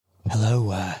Hello,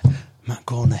 Matt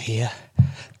Gorner here.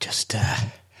 Just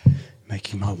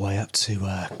making my way up to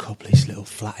Cobley's little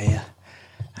flat here,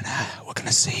 and we're going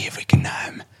to see if we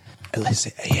can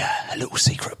elicit a little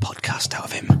secret podcast out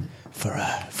of him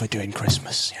for doing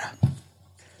Christmas, you know.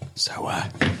 So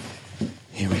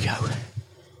here we go.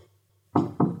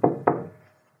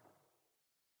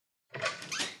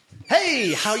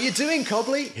 Hey, how you doing,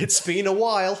 Cobley? It's been a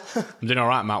while. I'm doing all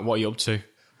right, Matt. What are you up to?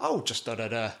 Oh, just thought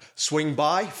I'd swing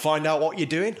by, find out what you're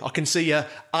doing. I can see you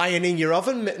ironing your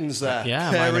oven mittens there. Yeah,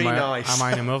 very nice. I'm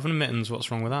ironing my oven mittens. What's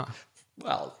wrong with that?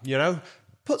 Well, you know,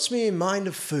 puts me in mind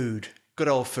of food. Good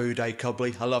old food, eh,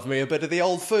 Cobley? I love me a bit of the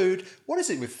old food. What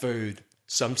is it with food?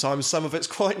 Sometimes some of it's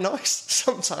quite nice.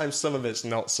 Sometimes some of it's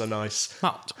not so nice.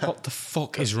 Matt, what the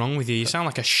fuck is wrong with you? You sound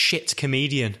like a shit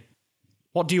comedian.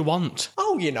 What do you want?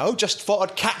 Oh, you know, just thought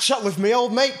I'd catch up with me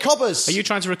old mate Cobbers. Are you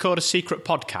trying to record a secret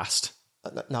podcast?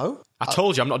 No. I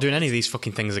told you I'm not doing any of these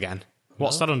fucking things again.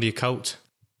 What's that under your coat?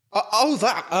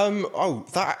 That's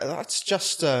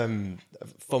just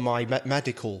for my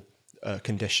medical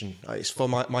condition. It's for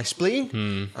my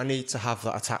spleen. I need to have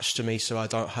that attached to me so I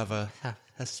don't have a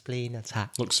spleen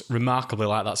attack. Looks remarkably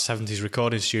like that 70s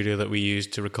recording studio that we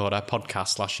used to record our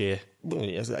podcast last year. Well,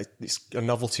 it's a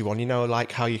novelty one, you know,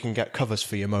 like how you can get covers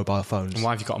for your mobile phones. And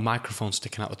why have you got a microphone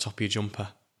sticking out the top of your jumper?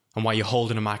 And why are you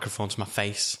holding a microphone to my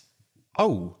face?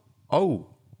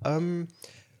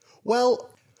 Well,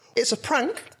 it's a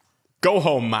prank. Go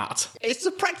home, Matt. It's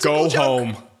a practical Go joke.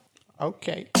 home.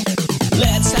 Okay.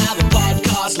 Let's have a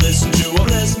podcast, listen to a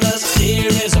Christmas. Here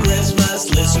is a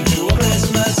Christmas, listen to a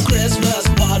Christmas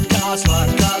podcast,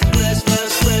 Christmas. Thanks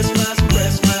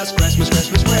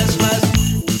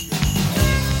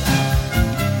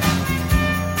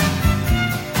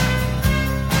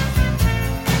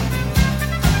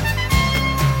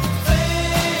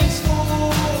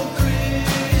for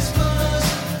Christmas,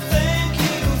 thank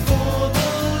you for the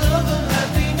love and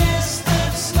happiness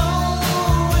that's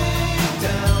snowing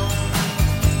down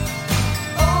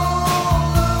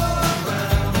all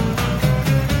around.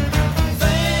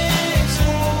 Thanks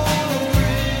for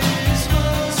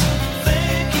Christmas,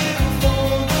 thank you for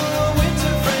the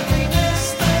winter friendliness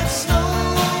that's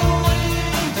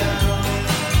snowing down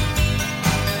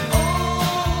all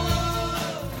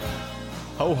around.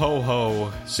 Ho, ho,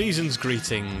 ho. Season's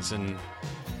greetings and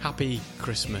happy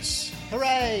Christmas.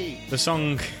 Hooray! The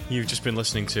song you've just been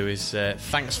listening to is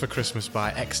Thanks for Christmas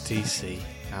by XTC.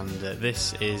 And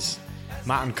this is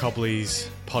Matt and Cobley's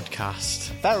podcast.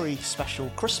 Very special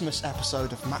Christmas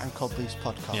episode of Matt and Cobley's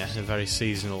podcast. Yeah, a very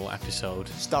seasonal episode.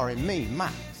 Starring me,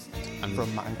 Matt, And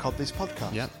from Matt and Cobley's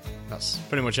podcast. yeah, that's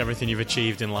pretty much everything you've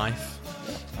achieved in life.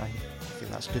 I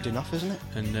think that's good enough, isn't it?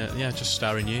 And yeah, just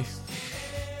starring you.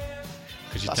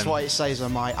 'Cause you That's tend- why it says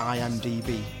on my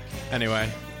IMDb. Anyway,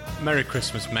 Merry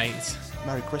Christmas, mate.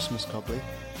 Merry Christmas, Cobley.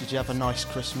 Did you have a nice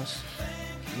Christmas?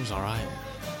 It was alright.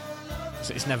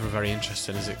 It's never very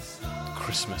interesting, is it?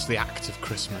 Christmas, the act of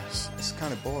Christmas. It's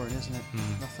kind of boring, isn't it?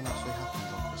 Nothing actually happens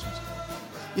on Christmas Day.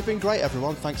 You've been great,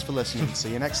 everyone. Thanks for listening.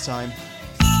 See you next time.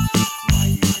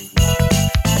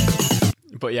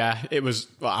 But yeah, it was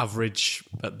average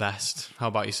at best. How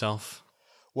about yourself?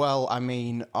 Well, I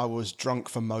mean, I was drunk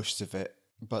for most of it,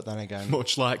 but then again...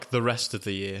 Much like the rest of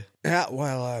the year. Yeah,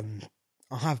 well,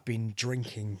 I have been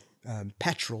drinking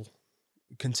petrol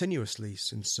continuously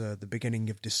since the beginning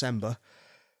of December,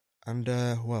 and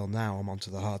well, now I'm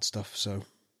onto the hard stuff, so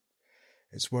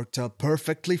it's worked out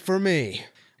perfectly for me.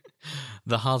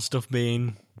 The hard stuff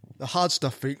being... The hard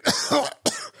stuff being...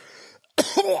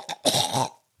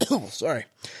 Sorry.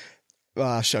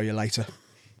 I'll show you later.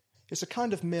 It's a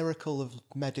kind of miracle of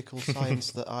medical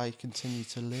science that I continue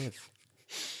to live.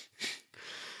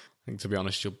 I think, to be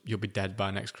honest, you'll be dead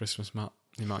by next Christmas, Matt.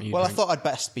 The amount you Well, drink. I thought I'd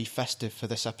best be festive for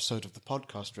this episode of the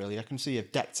podcast, really. I can see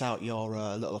you've decked out your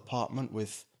little apartment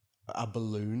with a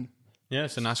balloon. Yeah,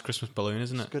 it's a nice Christmas balloon,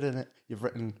 isn't it? Good, isn't it? You've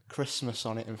written Christmas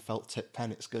on it in felt tip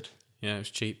pen. It's good. Yeah, it was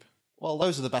cheap. Well,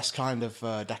 those are the best kind of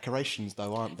decorations,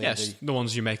 though, aren't they? Yes, the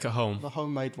ones you make at home. The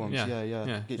homemade ones, Yeah,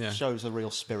 yeah. It yeah. shows a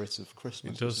real spirit of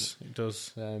Christmas. It does, it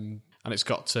does. And it's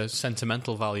got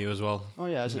sentimental value as well. Oh,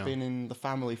 yeah. Has it been in the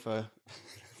family for...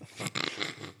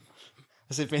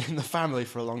 Has it been in the family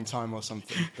for a long time or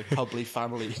something? The Cobley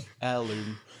family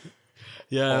heirloom.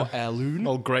 Yeah. Or heirloom.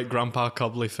 Old great-grandpa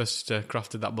Cobley first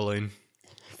crafted that balloon.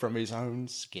 From his own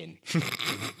skin.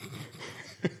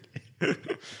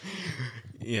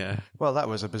 Yeah. Well, that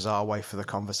was a bizarre way for the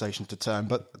conversation to turn,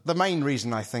 but the main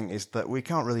reason, I think, is that we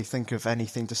can't really think of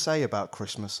anything to say about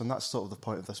Christmas, and that's sort of the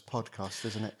point of this podcast,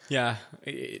 isn't it? Yeah,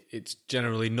 it's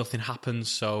generally nothing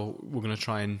happens, so we're going to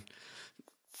try and...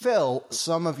 Fill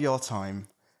some of your time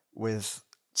with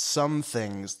some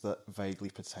things that vaguely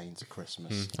pertain to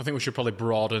Christmas. I think we should probably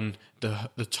broaden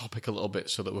the topic a little bit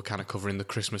so that we're kind of covering the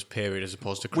Christmas period as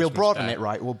opposed to Christmas We'll broaden Day. it,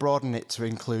 right? We'll broaden it to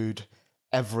include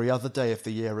every other day of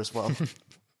the year as well.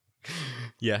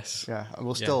 Yes. Yeah, and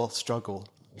we'll still struggle.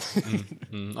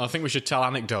 I think we should tell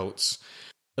anecdotes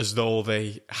as though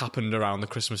they happened around the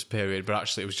Christmas period, but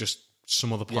actually it was just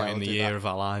some other point in the we'll do year that. of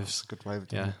our lives. Good way of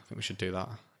doing Yeah, it. I think we should do that.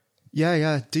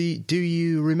 Yeah. Do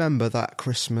you remember that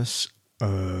Christmas?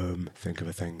 Think of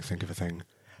a thing.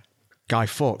 Guy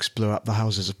Fawkes blew up the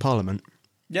Houses of Parliament.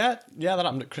 Yeah, that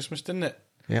happened at Christmas, didn't it?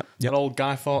 Yep. That old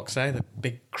Guy Fawkes, the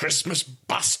big Christmas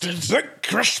bastard. The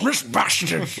Christmas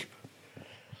bastard.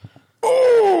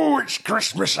 Oh, it's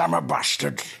Christmas, I'm a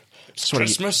bastard. It's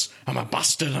Christmas, I'm a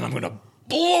bastard, and I'm going to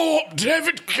blow up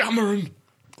David Cameron.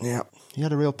 Yeah. He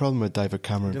had a real problem with David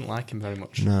Cameron. Didn't like him very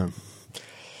much. No.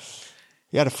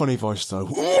 He had a funny voice, though.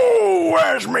 Oh,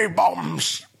 where's me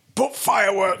bombs? Put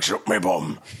fireworks up me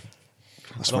bum.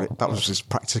 That was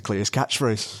practically his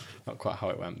catchphrase. Not quite how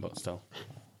it went, but still.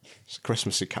 It's a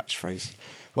Christmassy catchphrase.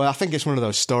 Well, I think it's one of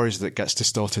those stories that gets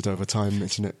distorted over time,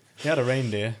 isn't it? He had a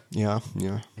reindeer. Yeah.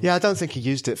 Yeah, I don't think he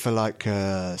used it for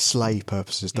sleigh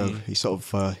purposes, though. He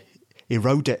sort of he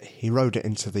rode it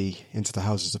into the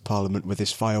Houses of Parliament with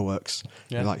his fireworks.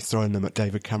 Yeah. Like throwing them at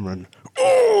David Cameron.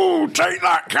 Oh, take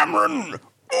that, Cameron.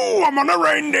 Oh, I'm on a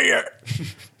reindeer.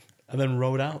 And then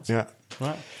rode out. Yeah.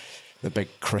 Right. The big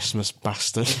Christmas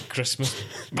bastard. Christmas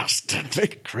bastard.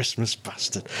 Big Christmas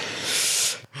bastard.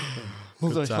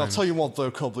 Well, I'll times. tell you what,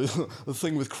 though, Cobley, the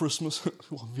thing with Christmas,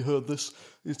 well, have you heard this?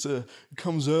 It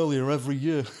comes earlier every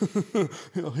year.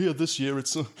 Here this year,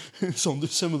 it's on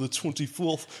December the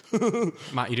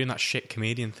 24th. Matt, you're doing that shit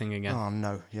comedian thing again. Oh,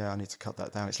 no. Yeah, I need to cut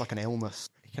that down. It's like an illness.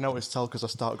 You can always tell because I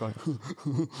start going...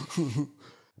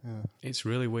 It's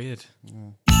really weird.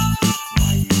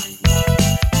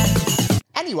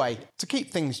 Anyway, to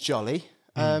keep things jolly,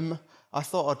 I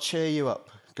thought I'd cheer you up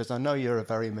because I know you're a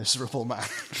very miserable man.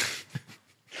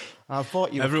 I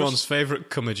bought you Everyone's favourite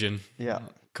curmudgeon. Yeah.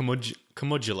 Curmudgeon.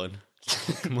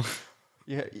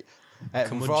 Yeah.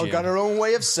 We've all got our own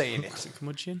way of saying it. Is it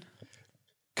curmudgeon?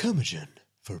 Curmudgeon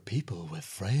for people with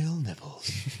frail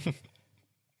nipples.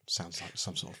 Sounds like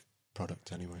some sort of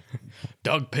product anyway.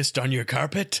 Dog pissed on your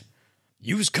carpet?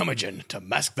 Use curmudgeon to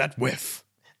mask that whiff.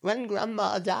 When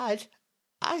Grandma died,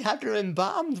 I had her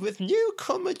embalmed with new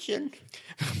curmudgeon.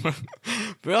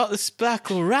 Brought the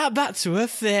sparkle right back to her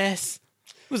face.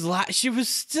 It was like she was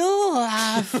still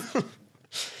alive.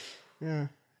 Yeah.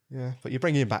 But you're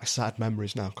bringing back sad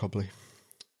memories now, Cobley.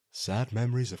 Sad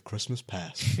memories of Christmas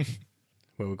past.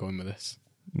 Where we're going with this?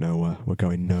 Nowhere. We're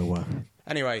going nowhere.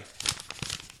 Anyway,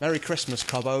 Merry Christmas,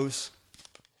 Cobbos.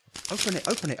 Open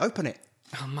it.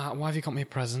 Oh, Matt, why have you got me a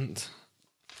present?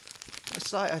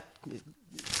 It's like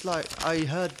I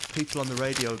heard people on the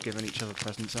radio giving each other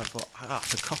presents, and I thought I have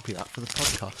to copy that for the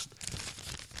podcast.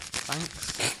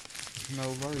 Thanks. No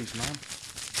worries, man.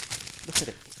 Look at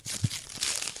it.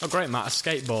 Oh, great, Matt, a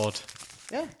skateboard.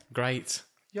 Yeah, Great.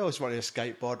 you always wanted a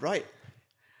skateboard, right?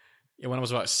 Yeah, when I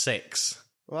was about 6.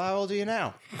 Well, how old are you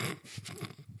now?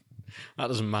 That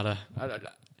doesn't matter.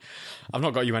 I've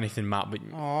not got you anything, Matt, but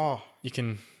Oh, you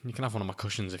can have one of my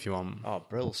cushions if you want.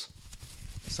 brills.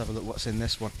 Let's have a look what's in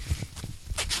this one.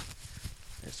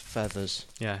 It's feathers.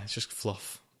 Yeah, it's just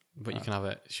fluff, but you can have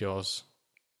it. It's yours.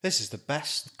 This is the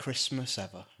best Christmas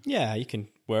ever. Yeah, you can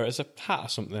wear it as a hat or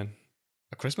something.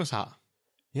 A Christmas hat.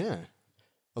 Yeah.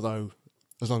 Although,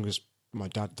 as long as my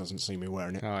dad doesn't see me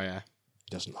wearing it, Oh, yeah. he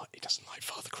doesn't like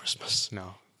Father Christmas.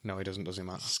 No, he doesn't, does he,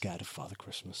 Matt? Scared of Father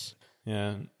Christmas.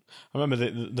 Yeah. I remember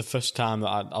the first time that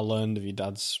I learned of your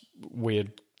dad's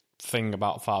weird thing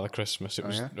about Father Christmas. It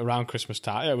was around Christmas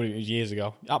time. Yeah, it was years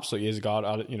ago. Absolute years ago.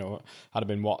 I'd have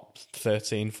been,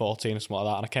 13, 14 or something like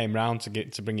that. And I came round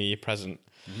to bring you your present.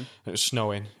 Mm-hmm. It was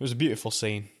snowing. It was a beautiful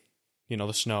scene. You know,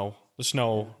 the snow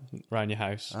around your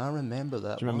house. I remember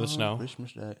that. Do you remember the snow?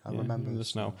 Christmas Day. I Yeah, remember the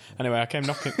snow. Anyway, I came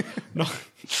knocking.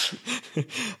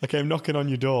 I came knocking on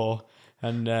your door,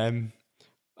 and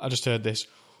I just heard this.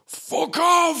 Fuck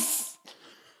off!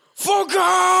 Fuck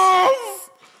off!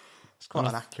 It's quite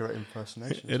an accurate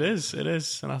impersonation. It is,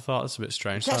 and I thought it's a bit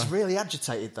strange. He gets So- really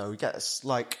agitated, though. He gets,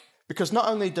 because not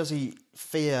only does he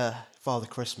fear Father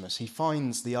Christmas, he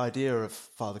finds the idea of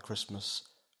Father Christmas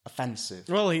offensive.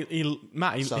 Well, he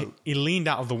leaned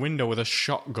out of the window with a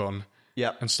shotgun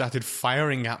Yep. and started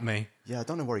firing at me. Yeah, I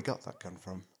don't know where he got that gun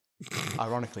from.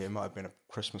 Ironically, it might have been a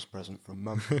Christmas present from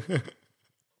Mum.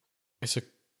 It's a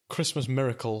Christmas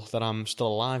miracle that I'm still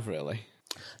alive, really.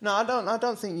 No, I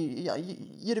don't think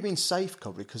you'd have been safe,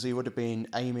 probably, because he would have been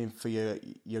aiming for your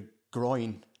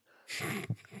groin.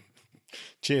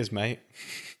 Cheers, mate.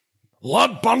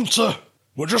 Lad banter.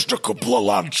 We're just a couple of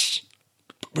lads.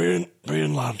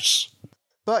 Being lads.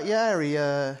 But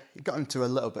yeah, he got into a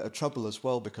little bit of trouble as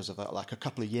well because of that. Like a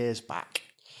couple of years back,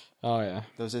 Oh, yeah.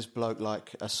 there was this bloke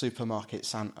like a supermarket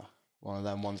Santa, one of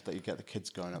them ones that you get the kids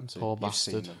going up to. Poor You've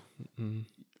seen bastard. them.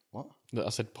 What? I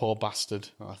said poor bastard.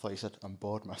 Oh, I thought you said I'm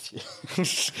bored, Matthew.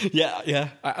 Yeah.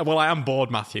 I am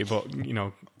bored, Matthew, but,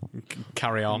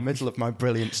 carry on. Middle of my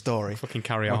brilliant story. Fucking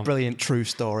carry My on. brilliant true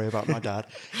story about my dad.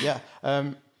 Yeah.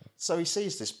 So he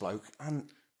sees this bloke, and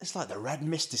it's like the red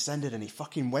mist descended, and he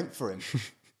fucking went for him.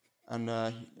 And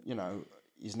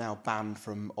he's now banned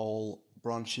from all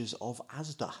branches of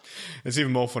Asda. It's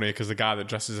even more funny because the guy that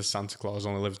dresses as Santa Claus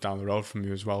only lives down the road from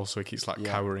you as well, so he keeps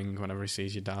cowering whenever he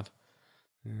sees your dad.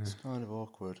 It's kind of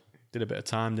awkward. Did a bit of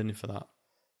time, didn't he, for that?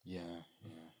 Yeah.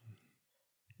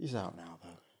 He's out now, though.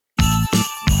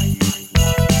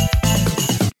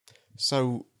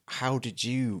 So, how did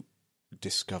you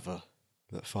discover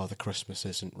that Father Christmas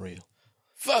isn't real?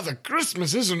 Father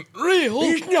Christmas isn't real.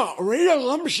 He's not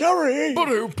real, I'm sorry. But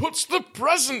who puts the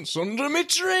presents under my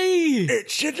tree?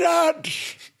 It's your dad.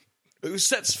 Who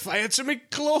sets fire to me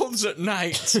clothes at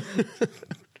night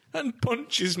and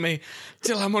punches me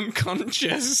till I'm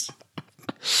unconscious?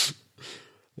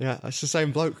 Yeah, it's the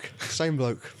same bloke. Same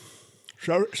bloke.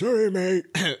 Sorry, mate.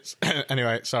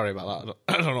 Anyway, sorry about that.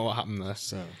 I don't know what happened there.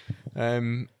 So,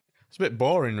 it's a bit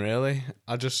boring, really.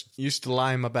 I just used to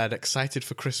lie in my bed excited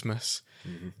for Christmas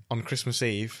on Christmas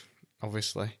Eve,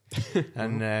 obviously.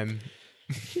 And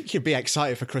You could be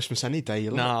excited for Christmas any day.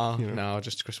 no,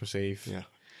 just Christmas Eve. Yeah.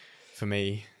 For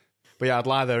me. But yeah, I'd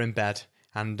lie there in bed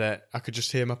and I could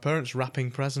just hear my parents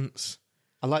wrapping presents.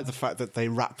 I like the fact that they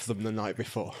wrap them the night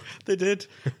before. They did.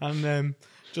 And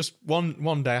just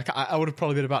one day, I would have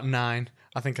probably been about 9.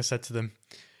 I think I said to them,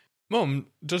 Mum,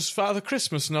 does Father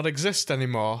Christmas not exist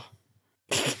anymore?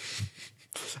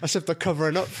 As if they're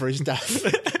covering up for his death.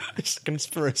 It's a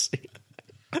conspiracy.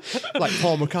 Like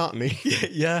Paul McCartney.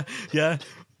 Yeah.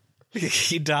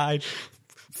 He died.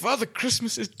 Father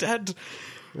Christmas is dead.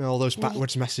 All those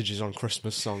backwards messages on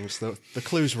Christmas songs. The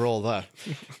clues were all there.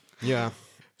 Yeah.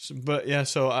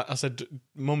 So I said,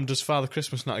 Mum, does Father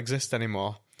Christmas not exist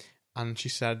anymore? And she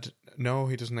said, no,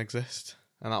 he doesn't exist.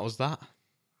 And that was that.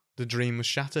 The dream was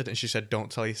shattered. And she said,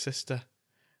 don't tell your sister.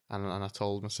 And I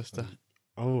told my sister.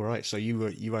 Oh, right. So you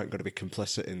weren't going to be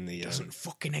complicit in the... Doesn't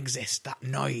fucking exist. That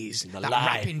noise, that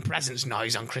wrapping presents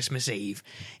noise on Christmas Eve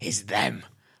is them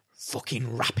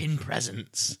fucking wrapping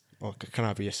presents. Or can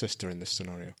I be your sister in this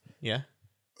scenario? Yeah.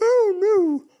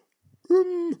 Oh,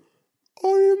 no.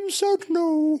 I am sad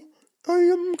now. I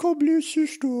am Cobbly's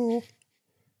sister.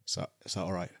 Is that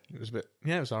all right? It was a bit...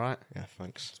 Yeah, it was all right. Yeah,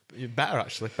 thanks. You're better,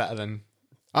 actually. Better than...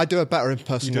 I do a better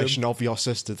impersonation of your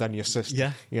sister than your sister.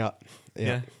 Yeah.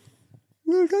 Yeah.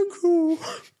 Well, thank you.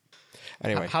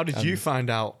 Anyway. How did you find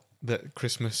out that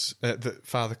Christmas... that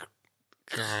Father...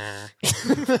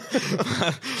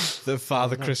 that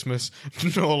Father Christmas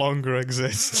no longer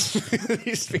exists?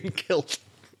 He's been killed.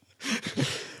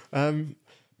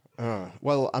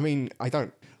 Well, I mean, I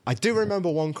do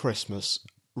remember one Christmas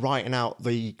writing out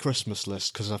the Christmas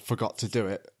list because I forgot to do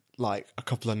it like a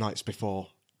couple of nights before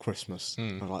Christmas.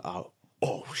 I was like,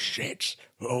 oh shit,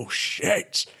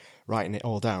 writing it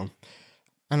all down.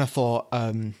 And I thought,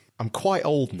 I'm quite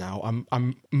old now.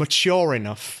 I'm mature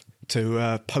enough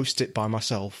to post it by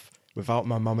myself without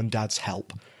my mum and dad's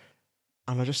help.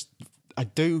 And I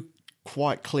do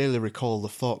quite clearly recall the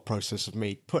thought process of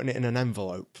me putting it in an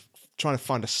envelope, trying to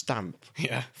find a stamp.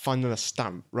 Yeah. Finding a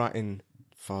stamp, writing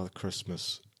Father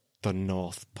Christmas, the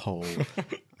North Pole.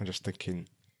 I'm just thinking,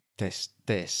 this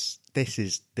is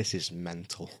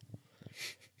mental.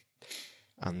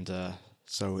 And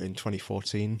so in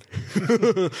 2014,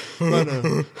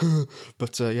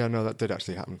 that did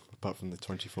actually happen. Apart from the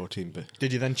 2014 bit.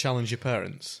 Did you then challenge your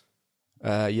parents?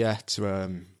 Yeah,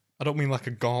 to I don't mean like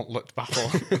a gauntlet battle.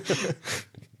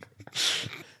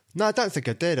 No, I don't think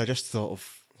I did. I just sort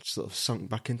of sunk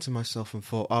back into myself and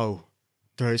thought, oh,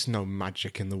 there is no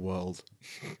magic in the world.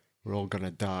 We're all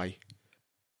gonna die.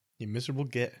 You miserable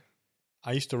git.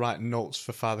 I used to write notes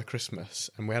for Father Christmas,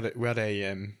 and we had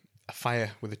a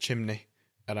fire with a chimney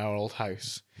at our old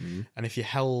house. And if you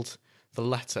held the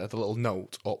little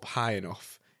note up high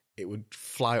enough, it would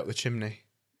fly up the chimney.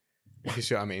 If you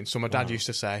see what I mean. So my dad used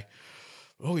to say,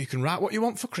 "Oh, you can write what you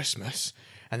want for Christmas,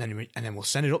 and then we'll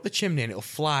send it up the chimney, and it'll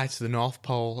fly to the North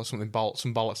Pole or something,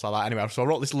 some bollocks like that." Anyway, so I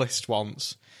wrote this list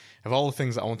once of all the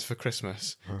things that I wanted for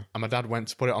Christmas, and my dad went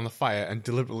to put it on the fire and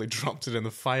deliberately dropped it in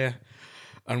the fire,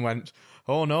 and went,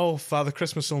 oh no, Father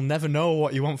Christmas will never know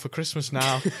what you want for Christmas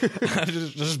now. I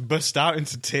just burst out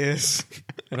into tears.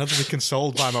 And I had to be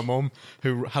consoled by my mum,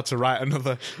 who had to write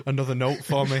another note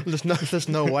for me. There's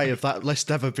no way of that list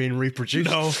ever being reproduced.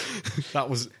 No, that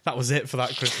was it for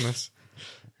that Christmas.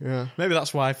 Yeah. Maybe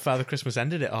that's why Father Christmas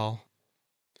ended it all.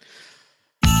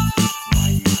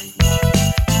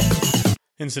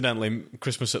 Incidentally,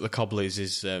 Christmas at the Cobleys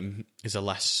is a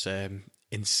less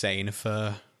insane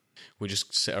affair. We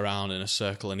just sit around in a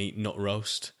circle and eat nut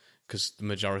roast because the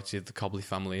majority of the Cobley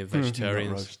family are vegetarians.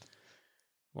 Nut roast.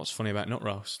 What's funny about nut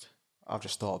roast? I've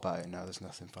just thought about it now. There's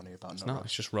nothing funny about nut No, roast.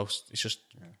 it's just roast. It's just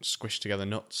squished together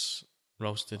nuts,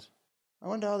 roasted. I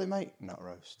wonder how they make nut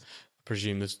roast. I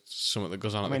presume there's something that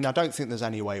goes on. I mean, I don't think there's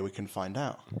any way we can find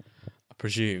out. I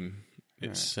presume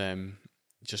it's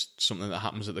just something that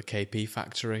happens at the KP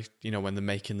factory. You know, when they're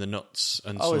making the nuts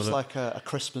and Oh, some it's of the, like a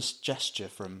Christmas gesture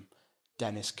from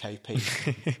Dennis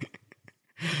KP,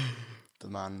 the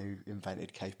man who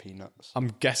invented KP nuts.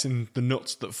 I'm guessing the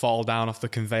nuts that fall down off the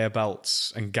conveyor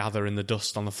belts and gather in the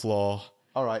dust on the floor.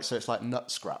 All right, so it's like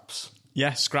nut scraps.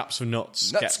 Yeah, scraps of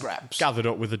nuts. Nut scraps. Gathered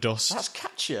up with the dust. That's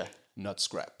catchier. Nut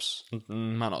scraps.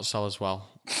 Might not sell as well.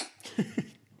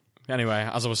 Anyway,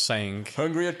 as I was saying,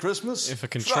 Hungry at Christmas? if I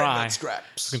can Try try, nut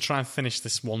scraps. I can try and finish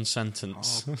this one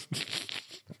sentence.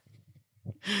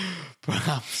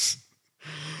 Perhaps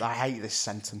I hate this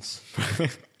sentence.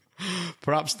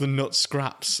 Perhaps the nut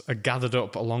scraps are gathered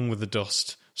up along with the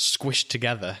dust, squished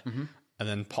together, and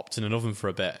then popped in an oven for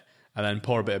a bit, and then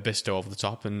pour a bit of Bisto over the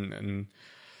top, and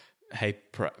hey,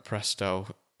 presto,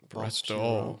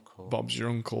 Bob's your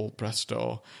uncle,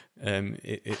 presto.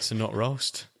 It's a nut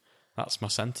roast. That's my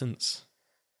sentence.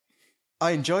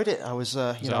 I enjoyed it. I was,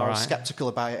 I was right? sceptical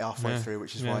about it halfway Yeah, through,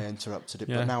 which is yeah. why I interrupted it.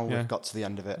 Yeah, but now yeah. we've got to the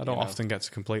end of it. I don't often get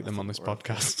to complete them on this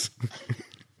podcast.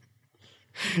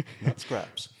 Nut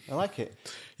scraps. I like it.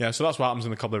 Yeah, so that's what happens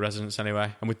in the Cobley residence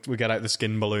anyway. And we get out the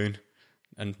skin balloon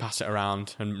and pass it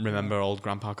around and remember old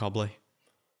Grandpa Cobley.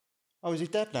 Oh, is he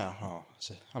dead now? Oh,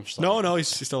 I'm sorry. No, he's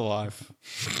still alive.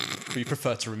 But you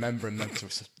prefer to remember him than to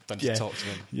talk to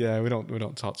him. Yeah, we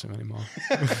don't talk to him anymore.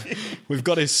 We've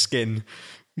got his skin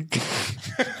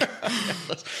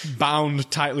bound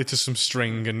tightly to some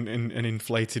string and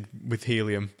inflated with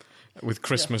helium, with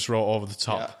Christmas wrote over the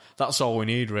top. Yeah. That's all we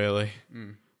need, really.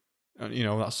 And, you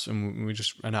know, that's and we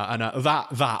just and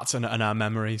our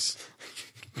memories.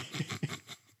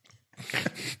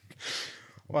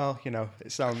 Well, you know,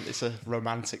 it's a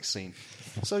romantic scene.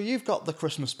 So you've got the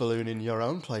Christmas balloon in your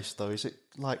own place, though. Is it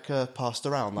like passed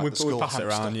around like the school we pass hamster? it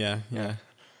around, yeah.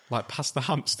 Like pass the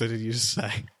hamster, did you just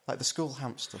say? Like the school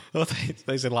hamster. Oh,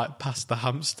 they said like pass the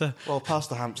hamster. Well, pass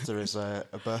the hamster is a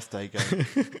birthday game,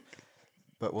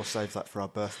 but we'll save that for our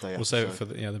birthday. We'll save it for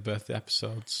the birthday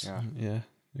episodes. Yeah.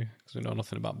 Yeah, because we know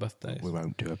nothing about birthdays. We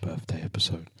won't do a birthday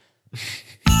episode.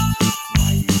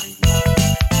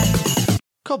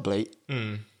 Cobley,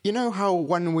 you know how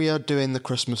when we are doing the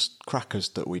Christmas crackers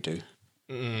that we do,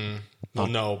 Well,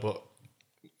 no, but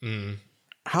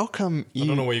how come I don't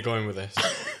you? know where you're going with this.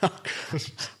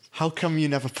 How come you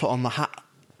never put on the hat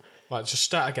Right, just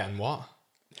start again. What?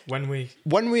 When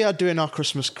when we are doing our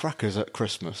Christmas crackers at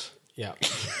Christmas, yeah,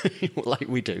 like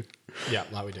we do? yeah,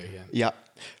 like we do, yeah. Yeah.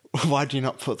 Why do you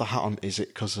not put the hat on? Is it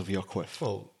because of your quiff?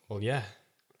 Well, yeah.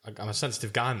 I'm a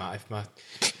sensitive guy, Matt.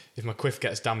 If my quiff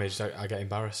gets damaged, I get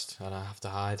embarrassed and I have to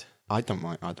hide. I don't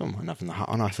mind having the hat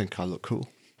on. I think I look cool.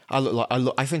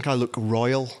 I think I look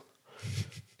royal.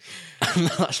 And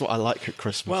that's what I like at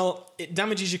Christmas. Well, it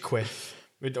damages your quiff.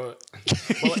 Well,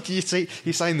 you see,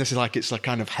 you're saying this like it's a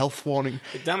kind of health warning.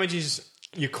 it damages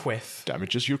your quiff.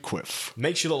 Damages your quiff.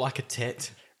 Makes you look like a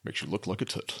tit. Makes you look like a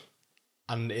tit.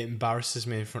 And it embarrasses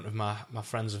me in front of my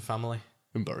friends and family.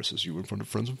 Embarrasses you in front of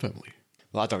friends and family.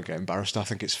 Well, I don't get embarrassed. I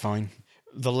think it's fine.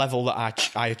 The level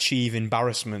that I achieve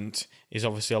embarrassment is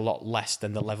obviously a lot less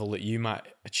than the level that you might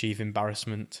achieve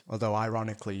embarrassment. Although,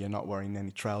 ironically, you're not wearing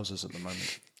any trousers at the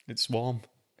moment. It's warm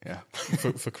Yeah.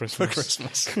 for Christmas. For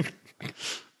Christmas.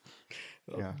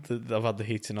 Yeah. I've had the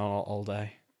heating on all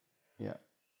day. Yeah.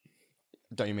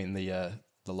 Don't you mean the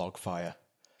log fire?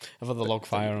 I've had the log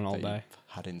fire on all that you day.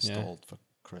 had installed for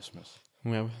Christmas.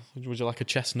 Yeah, would you like a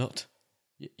chestnut?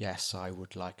 Yes, I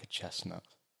would like a chestnut.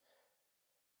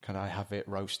 Can I have it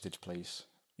roasted, please?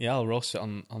 Yeah, I'll roast it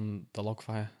on the log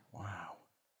fire. Wow.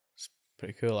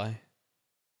 Pretty cool, eh?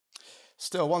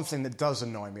 Still, one thing that does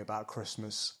annoy me about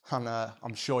Christmas, and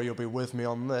I'm sure you'll be with me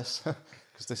on this,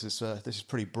 because this is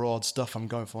pretty broad stuff I'm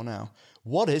going for now.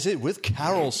 What is it with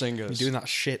carol singers? You're doing that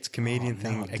shit comedian Oh,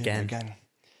 thing no, I'm doing it again.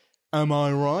 Am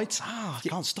I right? I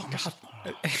can't stop myself.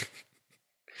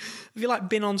 Have you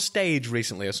been on stage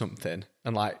recently or something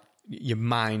and your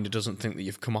mind doesn't think that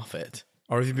you've come off it?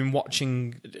 Or have you been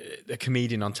watching a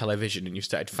comedian on television and you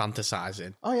started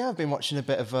fantasising? Oh yeah, I've been watching a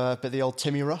bit of the old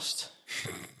Timmy Rust.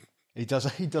 He does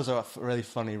a really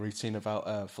funny routine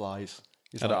about flies.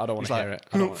 I don't want to hear it.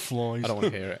 I don't flies. I don't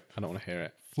want to hear it. I don't want to hear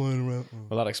it. Flying around.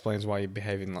 Well, that explains why you're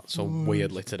behaving that so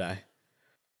weirdly today.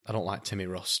 I don't like Timmy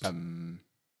Rust.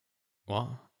 What?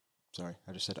 Sorry,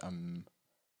 I just said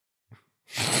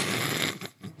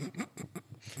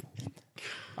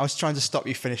I was trying to stop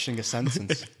you finishing a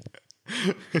sentence.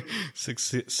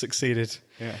 Succeeded.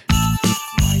 Yeah.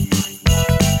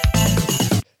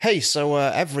 Hey, so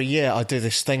every year I do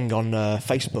this thing on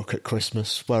Facebook at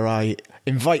Christmas where I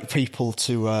invite people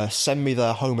to send me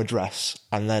their home address,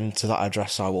 and then to that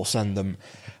address I will send them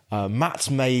a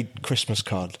Matt-made Christmas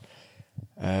card.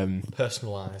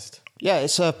 Personalised. Yeah,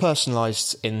 it's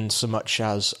personalised in so much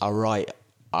as I write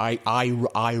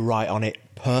on it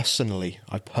personally.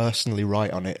 I personally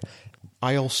write on it.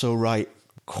 I also write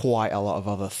quite a lot of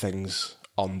other things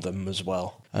on them as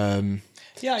well.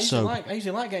 Yeah, I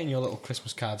usually like getting your little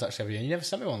Christmas cards actually every year. You never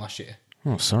sent me one last year.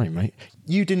 Oh, sorry, mate.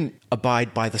 You didn't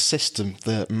abide by the system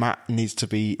that Matt needs to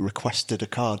be requested a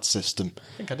card system.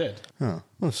 I think I did.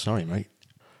 Oh, sorry, mate.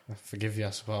 I forgive you,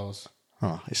 I suppose.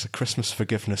 Oh, it's a Christmas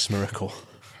forgiveness miracle.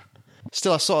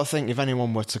 Still, I sort of think if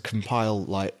anyone were to compile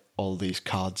like all these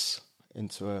cards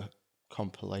into a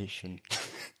compilation,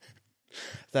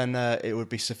 then it would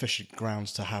be sufficient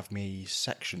grounds to have me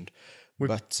sectioned. We'd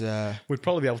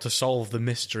probably be able to solve the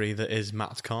mystery that is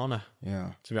Matt's Corner.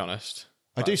 Yeah. To be honest.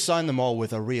 I do sign them all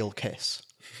with a real kiss.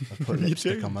 I put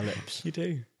lipstick on my lips. You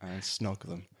do. And snog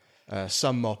them.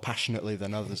 Some more passionately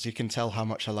than others. You can tell how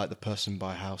much I like the person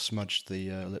by how smudged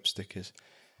the lipstick is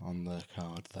on the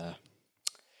card there.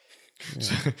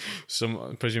 Yeah.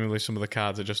 Presumably some of the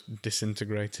cards are just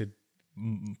disintegrated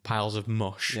piles of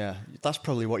mush. Yeah, that's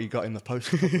probably what you got in the post.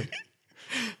 Probably.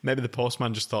 Maybe the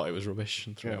postman just thought it was rubbish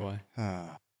and threw it away.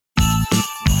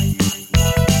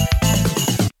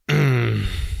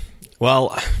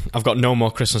 Well, I've got no more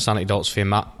Christmas anecdotes for you,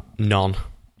 Matt. None.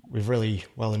 We've really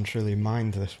well and truly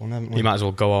mined this one, haven't we? You might as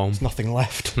well go home. There's nothing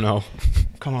left. No.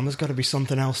 Come on, there's got to be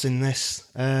something else in this.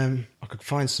 I could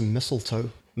find some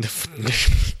mistletoe.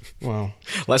 Well,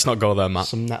 let's not go there, Matt.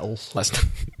 Some nettles.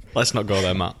 Let's not go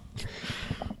there, Matt.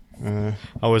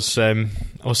 I was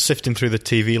sifting through the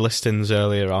TV listings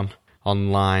earlier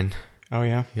online. Oh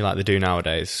yeah, like they do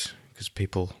nowadays, because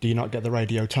people. Do you not get the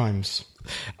Radio Times?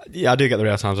 Yeah, I do get the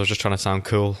Radio Times. I was just trying to sound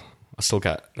cool. I still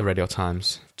get the Radio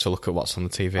Times to look at what's on the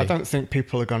TV. I don't think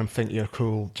people are going to think you're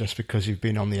cool just because you've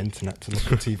been on the internet to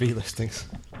look at TV listings.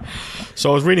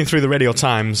 So I was reading through the Radio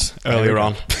Times earlier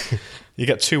on. You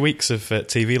get 2 weeks of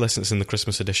TV listings in the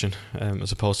Christmas edition,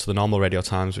 as opposed to the normal Radio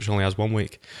Times, which only has 1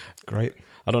 week. Great.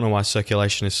 I don't know why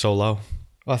circulation is so low.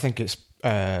 Well, I think it's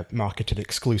marketed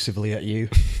exclusively at you.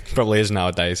 Probably is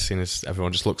nowadays, seeing as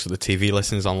everyone just looks at the TV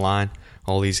listings online.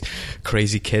 All these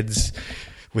crazy kids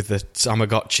with the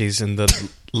Tamagotchis and the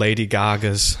Lady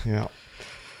Gagas.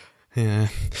 Yeah.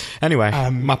 Anyway,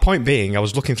 my point being, I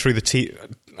was looking through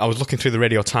the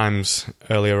Radio Times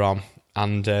earlier on,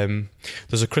 and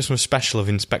there's a Christmas special of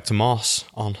Inspector Morse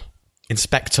on.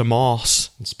 Inspector Morse.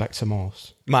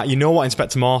 Matt, you know what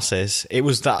Inspector Morse is? It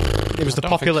was that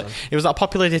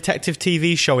popular detective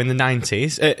TV show in the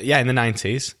 90s. In the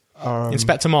 90s.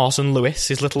 Inspector Morse and Lewis,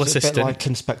 his little assistant. A bit like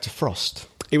Inspector Frost.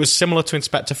 It was similar to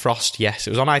Inspector Frost, yes.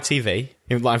 It was on ITV.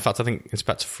 In fact, I think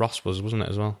Inspector Frost wasn't it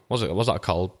as well? What was that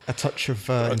called? A touch of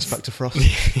Inspector Frost.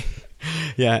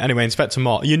 Yeah, anyway, Inspector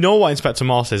Morse. You know what Inspector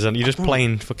Morse is, and you're just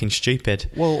plain fucking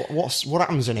stupid. Well, what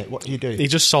happens in it? What do you do? He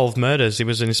just solved murders. He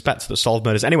was an inspector that solved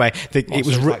murders. Anyway,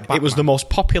 it was the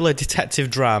most popular detective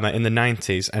drama in the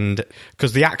 90s, and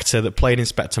because the actor that played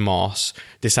Inspector Morse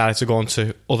decided to go on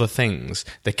to other things,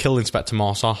 they killed Inspector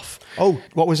Morse off. Oh,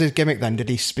 what was his gimmick then? Did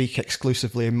he speak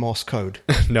exclusively in Morse code?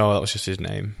 No, that was just his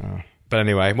name. Oh. But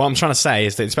anyway, what I'm trying to say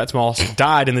is that Inspector Morse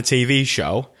died in the TV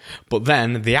show, but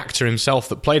then the actor himself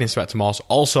that played Inspector Morse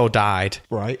also died.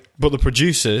 Right. But the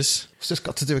producers... What's this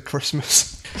got to do with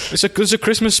Christmas? It's a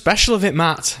Christmas special of it,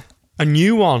 Matt. A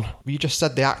new one. You just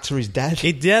said the actor is dead.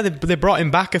 They brought him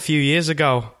back a few years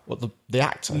ago. What, the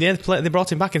actor? Yeah, they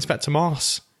brought him back, Inspector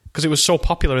Morse, because it was so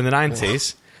popular in the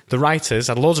 90s. The writers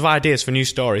had loads of ideas for new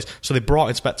stories, so they brought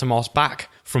Inspector Morse back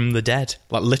from the dead,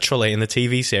 like literally in the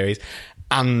TV series,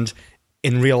 and...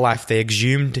 in real life, they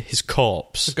exhumed his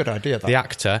corpse. That's a good idea, that. The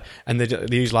actor, and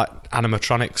they used like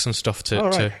animatronics and stuff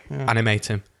to animate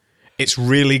him. It's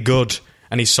really good,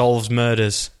 and he solves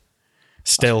murders.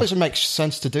 Still, I suppose it makes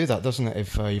sense to do that, doesn't it?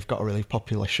 If you've got a really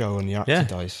popular show and the actor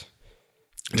dies.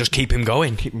 Just keep him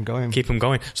going. Keep him going. Keep him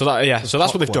going. So that's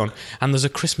what they've done. And there's a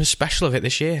Christmas special of it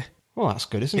this year. Well, that's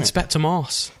good, isn't it? Inspector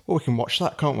Morse. Well, we can watch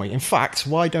that, can't we? In fact,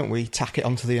 why don't we tack it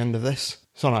onto the end of this?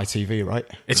 It's on ITV, right?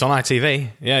 It's on ITV.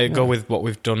 Yeah, go with what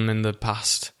we've done in the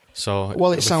past. So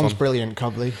well, it sounds brilliant,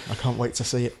 Cobley. I can't wait to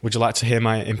see it. Would you like to hear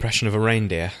my impression of a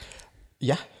reindeer?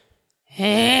 Yeah.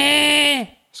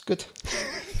 It's good.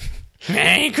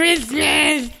 Merry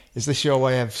Christmas! Is this your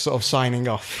way of sort of signing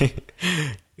off?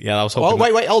 Yeah, I was hoping...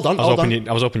 Oh, wait, hold on, I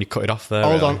was hoping you cut it off there.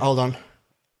 Hold on.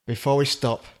 Before we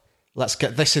stop, let's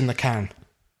get this in the can.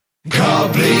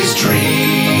 Cobley's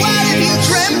dream. What have you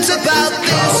dreamt about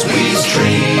this? Cobley's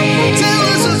dream. Tell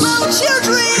us about your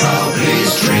dream.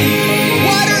 Cobley's dream.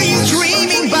 What are you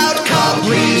dreaming about?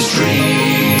 Cobley's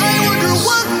dream. I wonder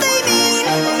what they mean.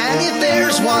 And if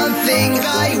there's one thing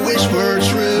I wish were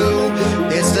true,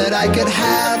 it's that I could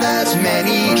have as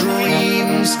many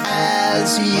dreams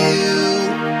as you.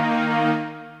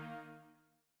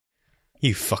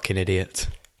 You fucking idiot.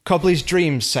 Cobley's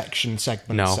Dreams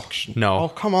segment. No. Oh,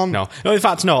 come on. No, in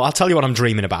fact, no. I'll tell you what I'm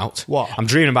dreaming about. What? I'm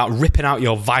dreaming about ripping out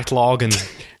your vital organs.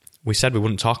 We said we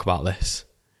wouldn't talk about this.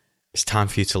 It's time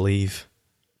for you to leave.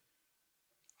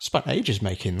 Spent ages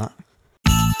making that.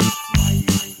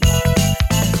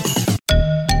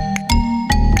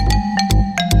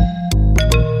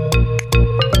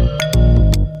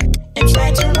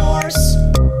 Inspector Morse.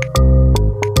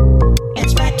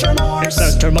 Inspector Morse.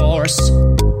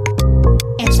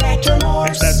 Inspector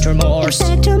Morse. Inspector Morse.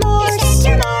 Inspector Morse.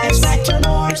 Inspector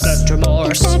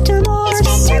Morse. Inspector Morse.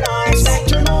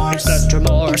 Inspector Morse. Inspector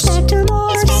Morse. Inspector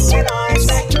Morse. Inspector Morse.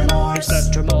 Inspector Morse. Inspector Morse.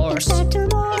 Inspector Morse. Inspector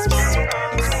Morse.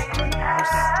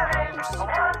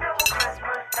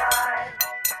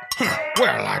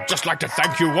 Well, I'd just like to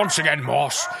thank you once again,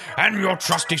 Morse, and your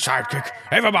trusty sidekick,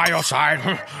 ever by your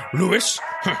side, Lewis,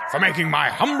 for making my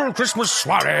humble Christmas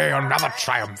soiree another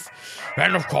triumph.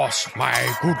 And, of course,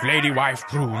 my good lady wife,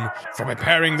 Prune, for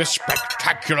preparing this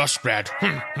spectacular spread.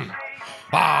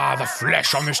 Ah, the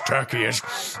flesh on this turkey is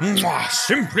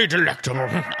simply delectable.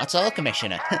 Not at all,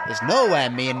 Commissioner. There's nowhere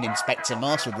me and Inspector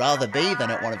Morse would rather be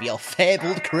than at one of your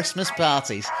fabled Christmas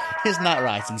parties. Isn't that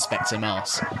right, Inspector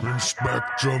Morse?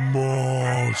 Inspector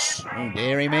Morse. Oh,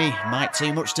 dearie me. Might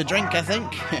too much to drink, I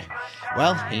think.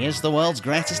 Well, he is the world's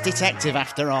greatest detective,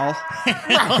 after all.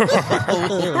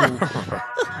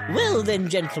 Well then,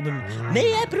 gentlemen,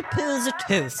 may I propose a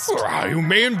toast? You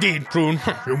may indeed, Prune.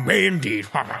 You may indeed.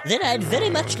 Then I'd very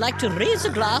much like to raise a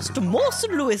glass to Morse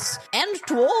and Lewis, and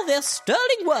to all their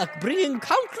sterling work bringing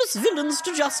countless villains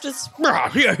to justice.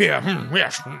 Here,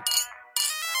 yes.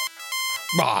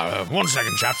 1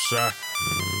 second, chaps.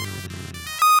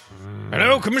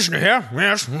 Hello, Commissioner here.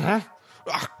 Yes.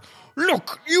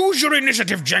 Look, use your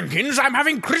initiative, Jenkins. I'm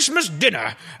having Christmas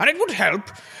dinner, and it would help.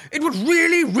 It would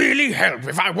really, really help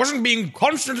if I wasn't being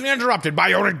constantly interrupted by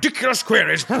your ridiculous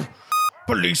queries.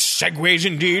 Police segues,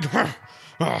 indeed.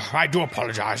 I do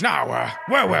apologise. Now,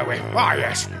 where were we?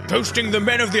 Yes, toasting the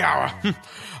men of the hour.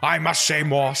 I must say,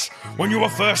 Morse, when you were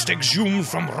first exhumed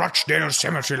from Rochdale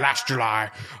Cemetery last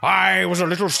July, I was a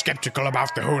little sceptical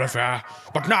about the whole affair.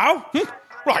 But now,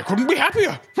 I couldn't be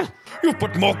happier. You've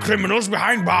put more criminals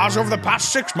behind bars over the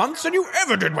past 6 months than you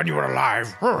ever did when you were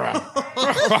alive.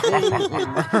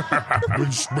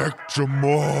 Inspector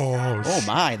Morse. Oh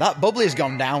my, that bubbly's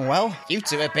gone down well. You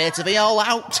two appear to be all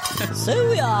out. So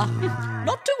we are.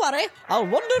 Not to worry, I'll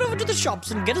wander over to the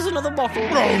shops and get us another bottle.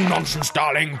 No nonsense,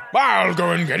 darling. I'll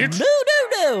go and get it.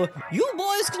 No. You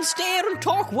boys can stay here and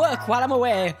talk work while I'm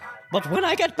away. But when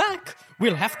I get back,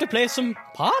 we'll have to play some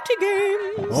party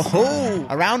games. Oh,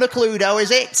 a round of Cluedo,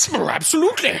 is it? Oh,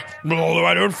 absolutely. Although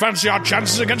I don't fancy our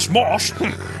chances against Morse.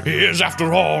 He is,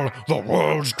 after all, the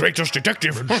world's greatest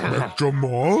detective. Inspector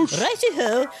Morse?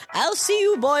 Righty-ho. I'll see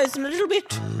you boys in a little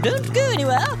bit. Don't go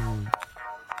anywhere.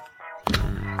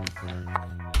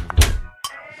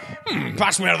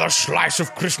 Pass me another slice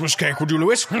of Christmas cake, would you,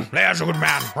 Lewis? There's a good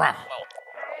man.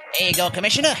 Here you go,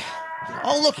 Commissioner.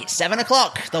 Oh, look, it's 7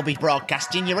 o'clock. They'll be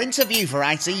broadcasting your interview for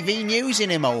ITV News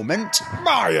in a moment.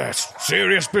 Yes.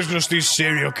 Serious business, these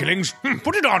serial killings.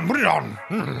 Put it on.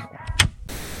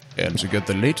 And to get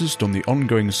the latest on the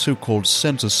ongoing so-called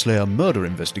Santa Slayer murder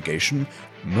investigation,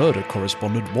 murder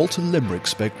correspondent Walter Limerick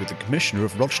spoke with the Commissioner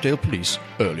of Rochdale Police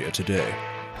earlier today.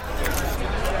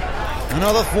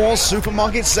 Another 4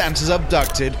 supermarket Santas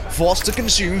abducted, forced to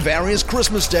consume various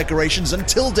Christmas decorations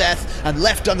until death, and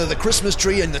left under the Christmas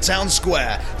tree in the town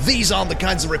square. These aren't the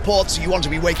kinds of reports you want to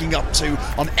be waking up to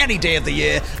on any day of the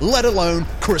year, let alone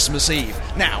Christmas Eve.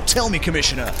 Now, tell me,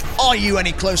 Commissioner, are you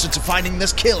any closer to finding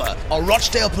this killer? Are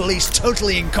Rochdale police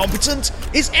totally incompetent?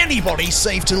 Is anybody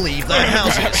safe to leave their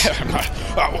houses?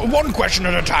 One question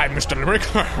at a time, Mr. Limerick.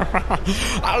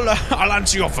 I'll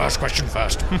answer your first question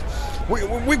first.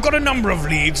 We've got a number of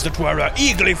leads that we're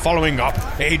eagerly following up.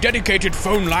 A dedicated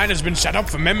phone line has been set up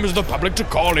for members of the public to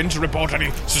call in to report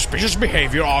any suspicious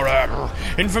behaviour or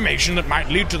information that might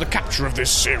lead to the capture of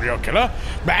this serial killer.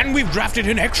 And we've drafted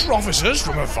in extra officers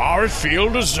from as far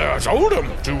afield as Oldham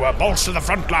to bolster the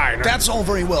front line. That's all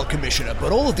very well, Commissioner,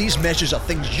 but all of these measures are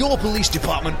things your police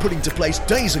department put into place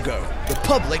days ago. The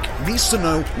public needs to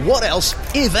know what else,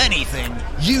 if anything,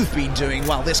 you've been doing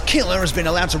while this killer has been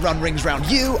allowed to run rings round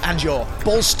you and your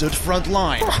bolstered front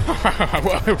line.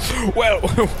 well,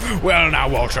 now,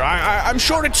 Walter, I'm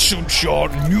sure it suits your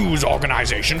news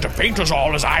organisation to paint us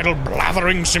all as idle,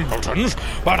 blathering simpletons,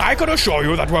 but I can assure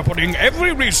you that we're putting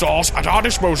every resource at our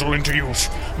disposal into use.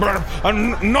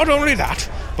 And not only that,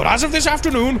 but as of this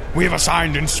afternoon, we've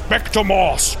assigned Inspector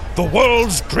Morse, the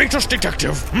world's greatest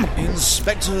detective.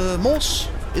 Inspector Morse?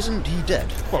 Isn't he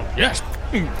dead? Well, yes,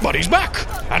 but he's back.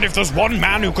 And if there's one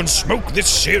man who can smoke this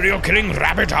serial-killing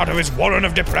rabbit out of his warren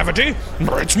of depravity,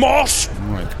 it's Morse.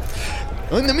 Right.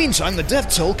 In the meantime, the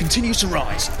death toll continues to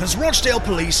rise as Rochdale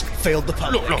police failed the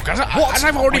public. Look, as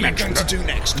I've already mentioned, what are you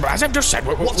going to do next? As I've just said,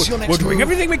 What's your next we're doing move?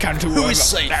 everything we can to... Who is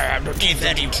safe, if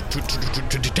any?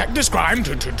 To detect this crime,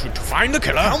 to find the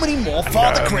killer. How many more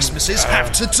Father Christmases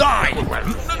have to die?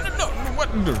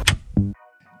 No.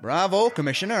 Bravo,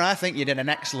 Commissioner. I think you did an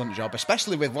excellent job,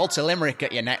 especially with Walter Limerick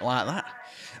at your neck like that.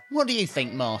 What do you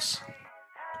think, Morse?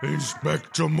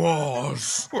 Inspector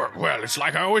Morse. Well, it's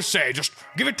like I always say, just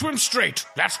give it to him straight.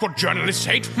 That's what journalists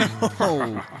hate.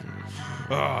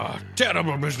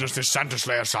 Terrible business, this Santa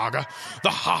Slayer saga. The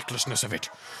heartlessness of it.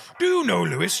 Do you know,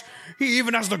 Lewis, he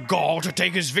even has the gall to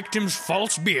take his victim's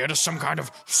false beard as some kind of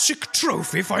sick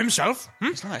trophy for himself?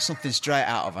 It's like something straight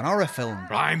out of an horror film.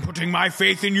 I'm putting my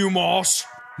faith in you, Morse.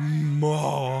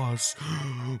 Morse.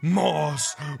 Right,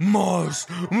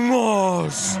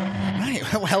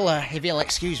 well, if you'll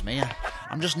excuse me,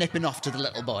 I'm just nipping off to the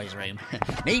little boy's room.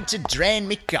 Need to drain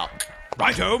me cock.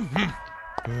 Righto.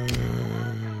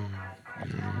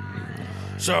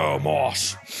 So,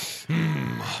 Morse.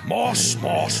 Morse.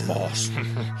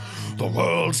 The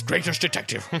world's greatest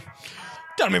detective.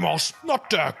 Tell me, Morse,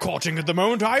 not courting at the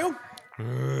moment, are you?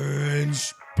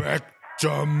 Inspector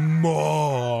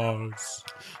Morse.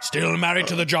 Still married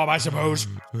to the job, I suppose.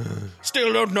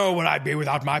 Still don't know where I'd be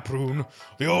without my prune.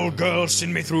 The old girl's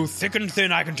seen me through thick and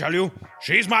thin, I can tell you.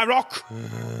 She's my rock.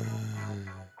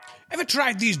 Ever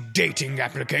tried these dating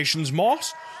applications,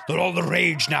 Morse? They're all the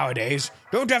rage nowadays.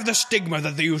 Don't have the stigma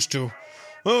that they used to.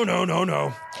 Oh,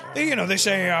 no. They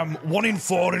say 1 in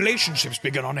 4 relationships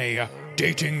begin on a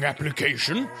dating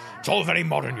application. It's all very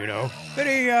modern, you know.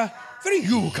 Very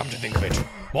you, come to think of it.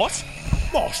 Morse,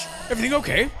 everything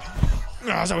okay?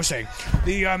 As I was saying,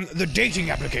 the dating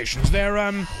applications, they're,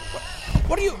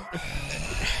 what are you...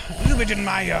 A little bit in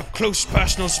my close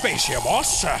personal space here,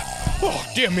 Morse.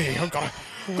 Oh, dear me, I've got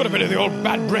a bit of the old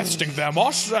bad breath stink there,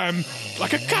 Morse.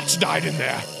 Like a cat's died in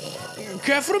there.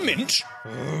 Care for a mint?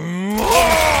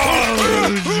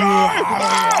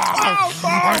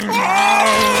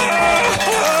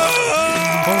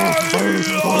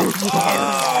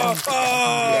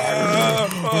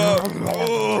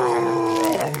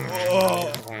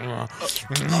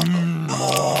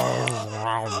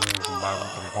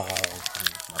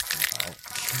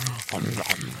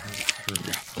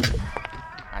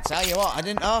 I tell you what, I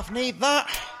didn't half need that.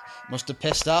 Must have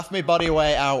pissed half my body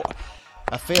weight out.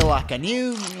 I feel like a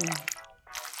new...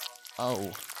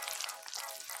 Oh.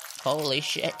 Holy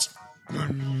shit.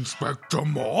 Inspector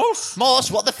Morse? Morse,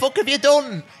 what the fuck have you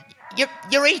done?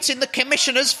 You're eating the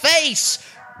Commissioner's face!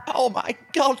 Oh my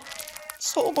god.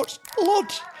 So much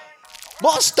blood.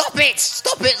 Morse, stop it!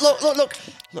 Stop it! Look.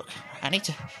 Look, I need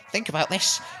to think about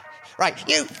this. Right,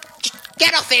 you... Just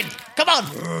get off him! Come on!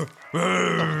 Look,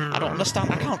 I don't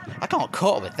understand. I can't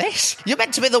cope with this. You're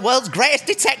meant to be the world's greatest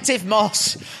detective,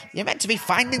 Morse. You're meant to be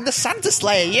finding the Santa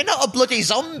Slayer. You're not a bloody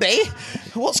zombie.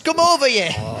 What's come over you?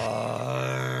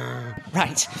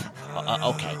 Right.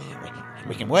 Okay.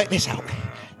 We can work this out.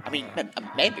 I mean,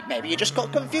 maybe you just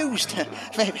got confused.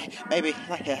 Maybe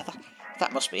like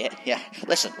that must be it. Yeah.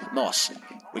 Listen, Morse.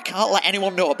 We can't let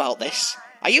anyone know about this.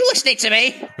 Are you listening to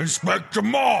me? Inspector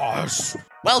Morse.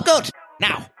 Well, good.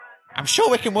 Now, I'm sure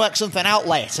we can work something out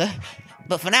later,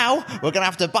 But for now, we're going to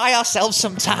have to buy ourselves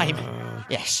some time.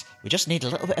 Yes, we just need a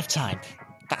little bit of time.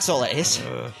 That's all it is.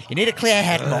 You need a clear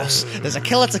head, Moss. There's a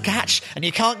killer to catch, and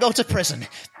you can't go to prison.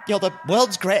 You're the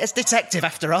world's greatest detective,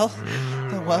 after all.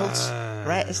 The world's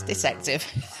greatest detective.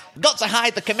 Got to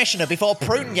hide the commissioner before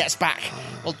Prune gets back.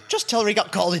 Well, just tell her he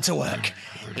got called into work.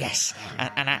 Yes,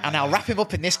 and I'll wrap him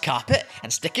up in this carpet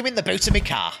and stick him in the boot of my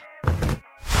car.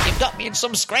 You've got me in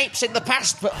some scrapes in the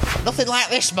past, but nothing like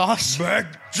this, Moss.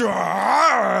 Spectre!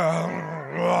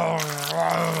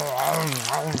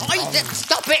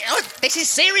 Stop it! Oh, this is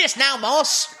serious now,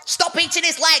 Moss. Stop eating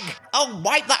his leg. Oh,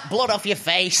 wipe that blood off your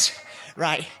face.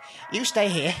 Right, you stay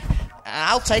here.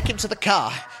 I'll take him to the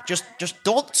car. Just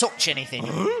don't touch anything.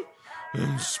 Huh?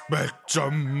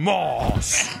 Inspector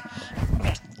Moss.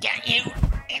 Get you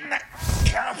in the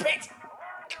carpet.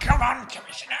 Come on,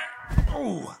 Commissioner.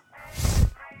 Oh.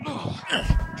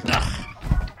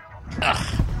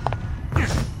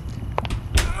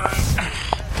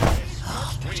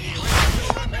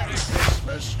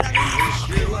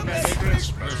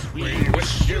 We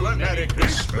wish you a Merry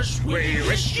Christmas. We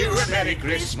wish you a Merry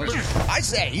Christmas. I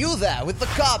say, you there with the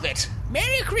carpet.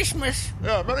 Merry Christmas.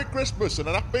 Yeah, Merry Christmas and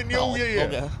a Happy New Year.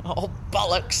 Okay. Oh,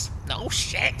 bollocks. No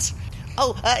shit.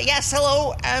 Oh, yes,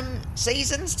 hello.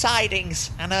 Season's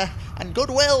tidings and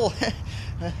goodwill.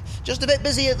 Just a bit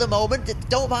busy at the moment.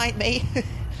 Don't mind me.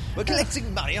 We're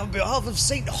collecting money on behalf of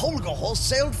St. Holger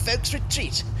Wholesale Folks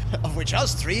Retreat, of which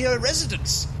us three are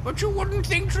residents. But you wouldn't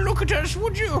think to look at us,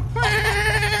 would you?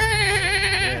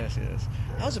 Yes.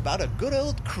 How's about a good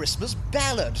old Christmas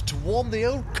ballad to warm the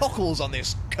old cockles on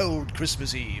this cold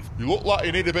Christmas Eve? You look like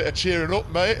you need a bit of cheering up,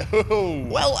 mate.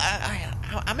 Well,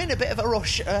 I'm in a bit of a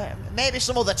rush. Maybe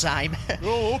some other time.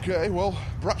 Oh, okay. Well,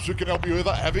 perhaps we can help you with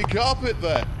that heavy carpet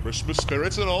there. Christmas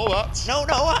spirit and all that. No,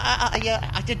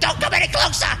 I don't come any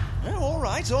closer! Oh, all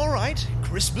right.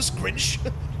 Christmas Grinch.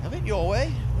 Have it your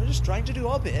way. We're just trying to do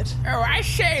our bit. Oh, I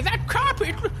say, that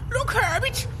carpet. Look, Herb,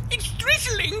 it's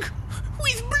drizzling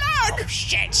with blood. Oh,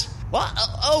 shit. What?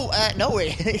 No,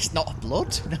 it's not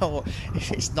blood. No,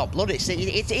 it's not blood. It's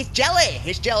jelly.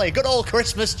 It's jelly. Good old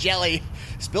Christmas jelly.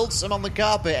 Spilled some on the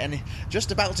carpet and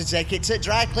just about to take it to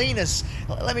dry cleaners.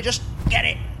 Let me just get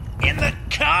it in the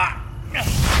car.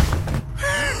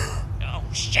 Oh,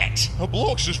 shit. A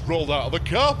bloke's just rolled out of the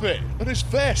carpet and his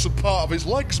face and part of his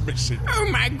leg's missing. Oh,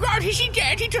 my God, is he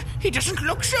dead? He doesn't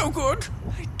look so good.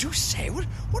 I do say,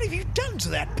 what have you done to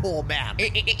that poor man?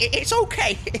 It's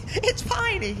okay. It's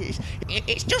fine.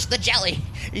 It's just the jelly.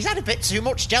 He's had a bit too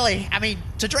much jelly. I mean,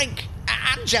 to drink.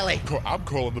 And jelly. I'm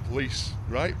calling the police,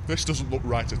 right? This doesn't look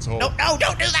right at all. No,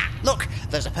 don't do that. Look,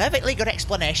 there's a perfectly good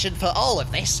explanation for all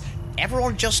of this.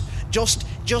 Everyone just...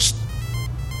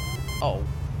 Oh,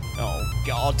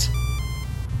 God.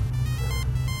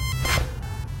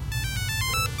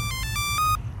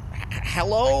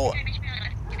 Hello?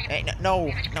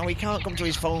 No, he can't come to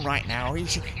his phone right now.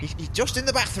 He's just in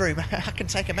the bathroom. I can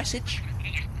take a message.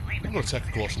 I'm going to take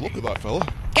a closer look at that fella.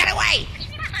 Get away!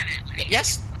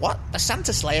 Yes? What? The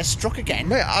Santa Slayer struck again?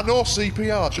 Mate, I know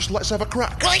CPR. Just let's have a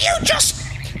crack. Will you just...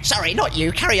 Sorry, not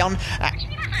you. Carry on.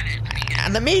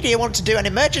 And the media want to do an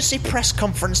emergency press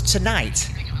conference tonight.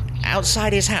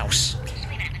 Outside his house.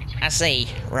 I see.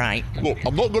 Right. Look,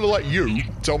 I'm not going to let you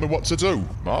tell me what to do.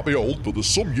 Might be old, but there's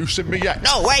some use in me yet.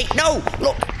 No, wait, no!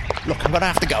 Look, I'm going to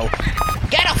have to go.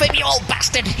 Get off him, you old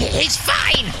bastard! He's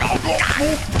fine!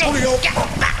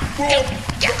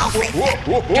 Get off him!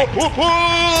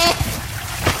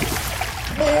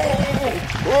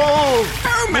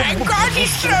 Oh my God,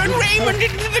 he's thrown Raymond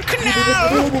into the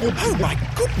canal! Oh my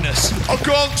goodness! I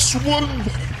can't swim!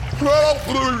 Help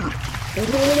me!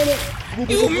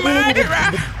 You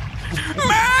murderer!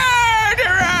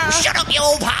 Murderer! Shut up, you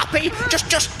old harpy! Just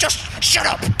shut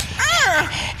up!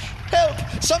 Help!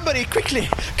 Somebody, quickly!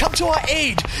 Come to our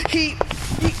aid! He...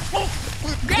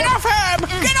 Get off him!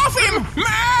 Get off him!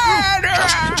 Murderer!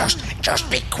 Just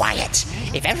be quiet.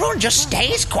 If everyone just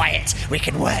stays quiet, we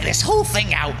can work this whole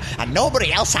thing out, and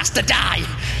nobody else has to die.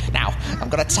 Now, I'm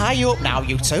going to tie you up now,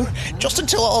 you two, just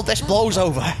until all this blows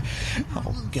over.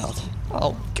 Oh, God.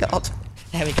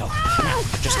 There we go. Now,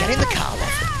 just get in the car,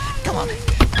 love. Come on.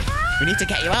 We need to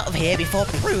get you out of here before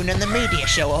Prune and the media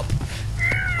show up.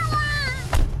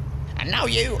 And now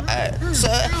you,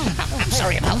 sir, I'm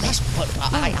sorry about this, but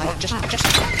I just...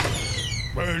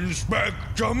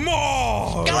 Inspector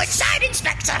Moss! Go inside,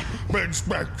 Inspector!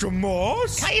 Inspector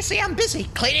Moss? Can't you see I'm busy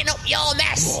cleaning up your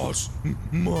mess?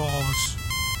 Moss.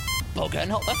 Bugger,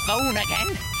 not the phone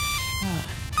again.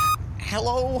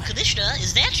 Hello? Commissioner,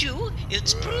 is that you?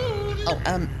 It's Prune.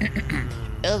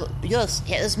 Yes,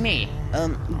 it's me.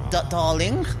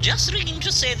 Darling? Just ringing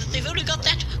to say that they've only got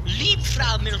that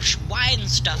Liebfraumilch wine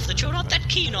stuff that you're not that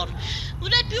keen on.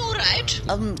 Would that be all right?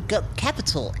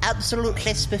 Capital.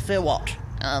 Absolutely spiffy what?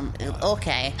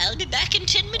 Okay. I'll be back in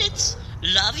 10 minutes.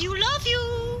 Love you, love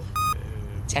you.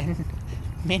 10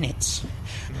 minutes.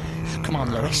 Come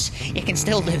on, Lewis. You can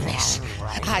still do this.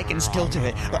 I can still do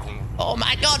it. Oh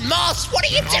my God, Moss! What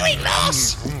are you doing,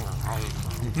 Moss?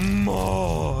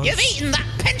 Moss! You've eaten that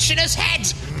pensioner's head!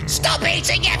 Stop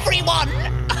eating everyone!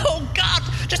 Oh God!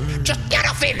 Just get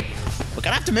off him! We're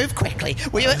gonna have to move quickly.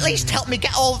 Will you at least help me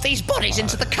get all of these bodies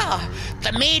into the car?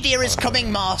 The media is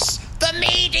coming, Moss! The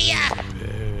media!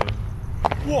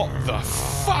 What the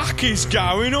fuck is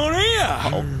going on here?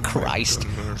 Oh, Christ.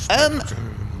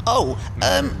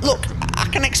 Look, I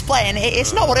can explain.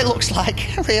 It's not what it looks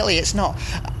like. Really, it's not.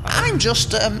 I'm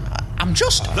just...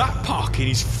 That parking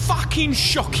is fucking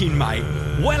shocking, mate.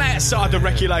 Well outside the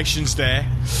regulations there.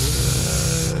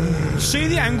 See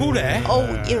the angle there?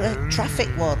 Oh, you're a traffic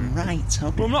warden, right.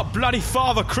 Okay. Well, I'm not bloody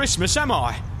Father Christmas, am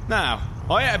I? Now,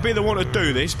 I hate to be the one to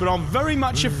do this, but I'm very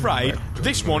much afraid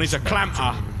this one is a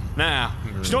clamper. Now,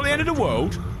 it's not the end of the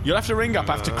world. You'll have to ring up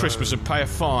after Christmas and pay a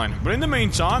fine. But in the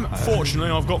meantime,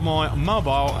 fortunately, I've got my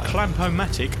mobile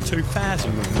Clampomatic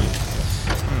 2000 with me.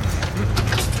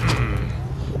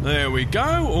 There we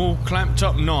go, all clamped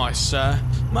up nice.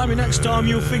 Maybe next time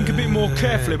you'll think a bit more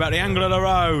carefully about the angle of the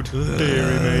road.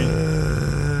 Deary me.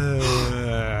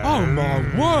 Oh my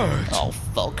word! Oh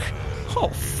fuck. Oh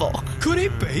fuck. Could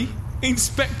it be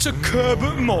Inspector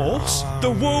Kerbert Morse,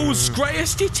 the world's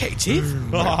greatest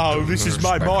detective? Oh, this has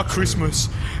made my Christmas.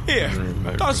 Here,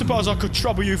 don't suppose I could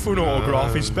trouble you for an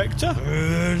autograph, Inspector?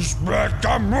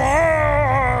 Inspector Morse!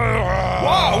 Whoa,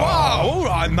 all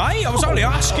right, mate. I was only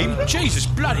asking. Jesus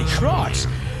bloody Christ.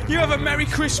 You have a Merry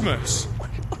Christmas.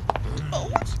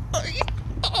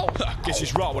 I guess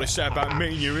it's right what they say about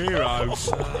meeting your heroes.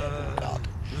 God.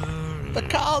 The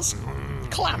car's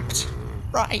clamped.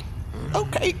 Right.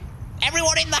 Okay.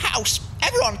 Everyone in the house!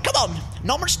 Everyone, come on!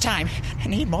 Not much time. I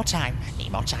need more time.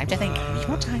 Need more time to think. Need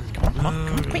more time. Come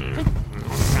on, quick.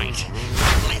 Right.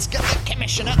 Let's get the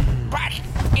commissioner back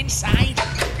inside.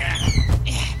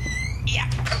 Yeah.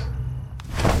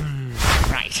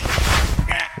 Right.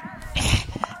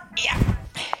 Yeah.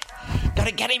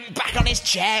 Gotta get him back on his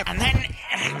chair, and then...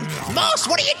 Moss,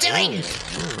 what are you doing?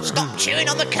 Stop chewing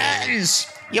on the curtains!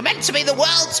 You're meant to be the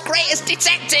world's greatest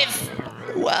detective!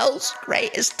 World's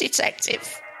greatest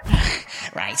detective.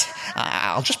 Right,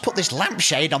 I'll just put this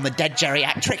lampshade on the dead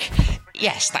geriatric.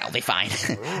 Yes, that'll be fine.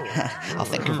 I'll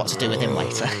think of what to do with him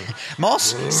later.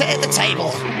 Moss, sit at the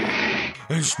table.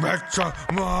 Inspector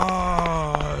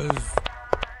Moss!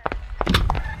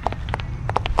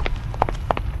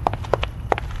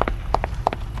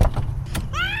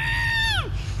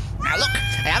 Now look,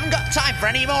 I haven't got time for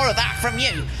any more of that from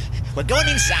you. We're going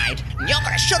inside, and you're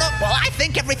going to shut up while I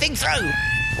think everything through.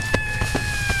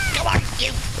 Come on,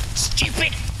 you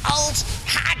stupid old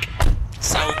hag.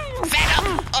 So fed up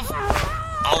of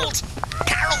old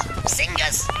carol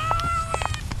singers.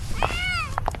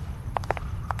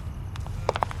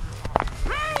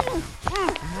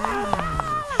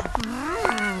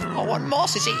 Oh, and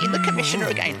Moss is eating the commissioner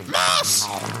again. Moss!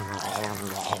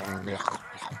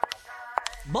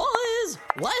 Boys,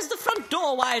 why is the front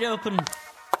door wide open?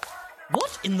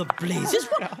 What in the blazes?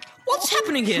 What's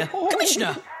happening here?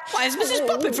 Commissioner, why is Mrs.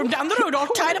 Poppet from down the road all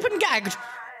tied up and gagged?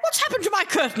 What's happened to my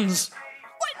curtains?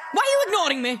 Why are you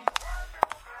ignoring me?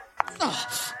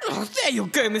 Oh, there you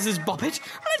go, Mrs. Poppet.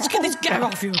 Let's get this gag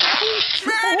off you.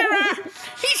 Murderer!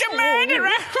 He's a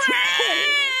murderer!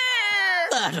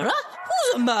 Murderer?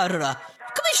 Who's a murderer?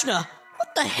 Commissioner,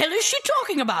 what the hell is she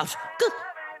talking about?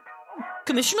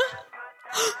 Commissioner?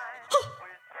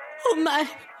 Oh my...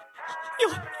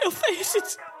 Your face,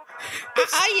 it's...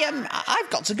 I've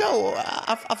got to go.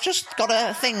 I've just got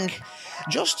a thing.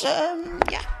 Just,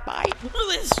 yeah, bye.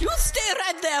 Lewis, you stay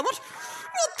right there. What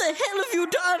the hell have you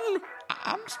done?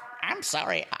 I'm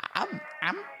sorry. I'm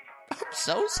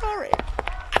so sorry.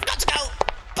 I've got to go.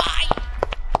 Bye.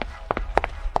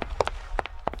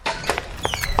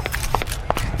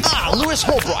 Lewis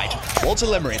Holbright, Walter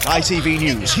Limerick, ITV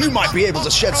News. You might be able to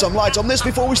shed some light on this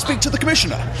before we speak to the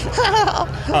Commissioner.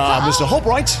 Mr.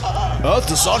 Holbright,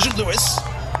 to Sergeant Lewis.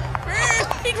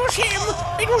 It was him.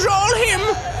 It was all him.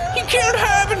 He killed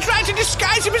Herb and tried to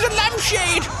disguise him as a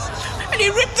lampshade. And he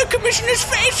ripped the Commissioner's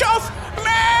face off.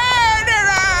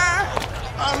 Murderer!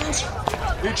 And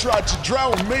he tried to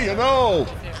drown me and all.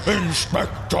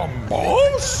 Inspector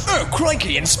Morse? Oh,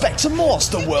 crikey, Inspector Morse,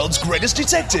 the world's greatest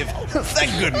detective.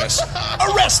 Thank goodness.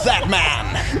 Arrest that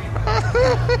man!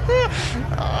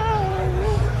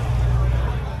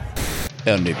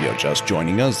 And if you're just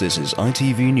joining us, this is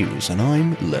ITV News, and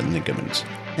I'm Len Ligament.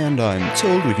 And I'm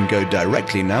told we can go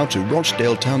directly now to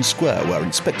Rochdale Town Square, where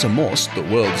Inspector Morse, the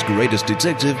world's greatest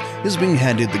detective, is being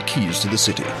handed the keys to the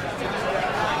city.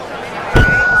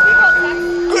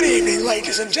 Good evening,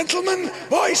 ladies and gentlemen,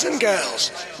 boys and girls.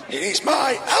 It is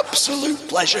my absolute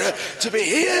pleasure to be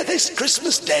here this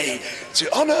Christmas Day to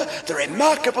honour the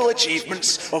remarkable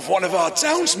achievements of one of our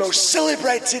town's most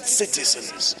celebrated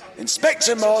citizens.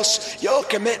 Inspector Morse, your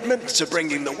commitment to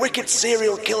bringing the wicked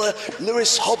serial killer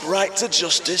Lewis Hobwright to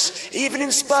justice, even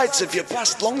in spite of your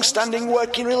past long-standing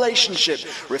working relationship,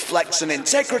 reflects an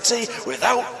integrity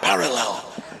without parallel.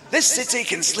 This city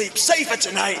can sleep safer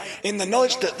tonight in the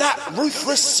knowledge that that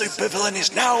ruthless supervillain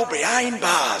is now behind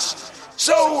bars.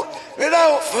 So,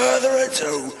 without further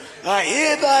ado, I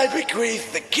hereby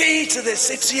bequeath the key to the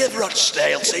city of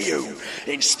Rochdale to you,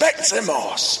 Inspector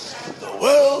Morse, the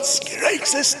world's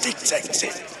greatest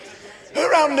detective. A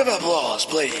round of applause,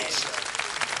 please.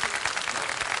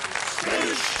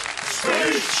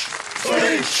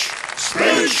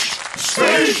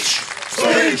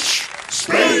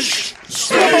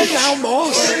 Come on now,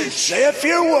 Morse. Say a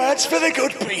few words for the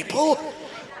good people.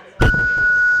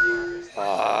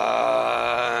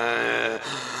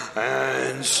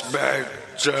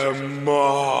 Inspector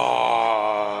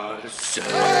Morse.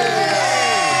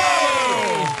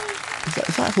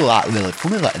 It's actually like really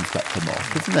funny, that Inspector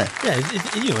Morse, isn't it? Yeah,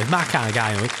 he's my kind of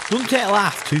guy. Doesn't take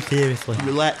life too seriously. You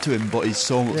relate to him, but he's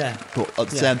so much. Yeah. But at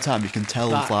the same time, you can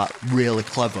tell he's like really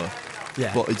clever.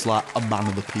 Yeah. But he's like a man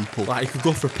of the people. Like, you could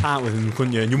go for a pint with him,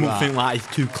 couldn't you? And you wouldn't think like he's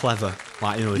too clever.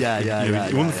 Like, you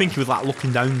wouldn't think he was like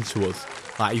looking down to us.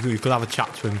 Like, you could have a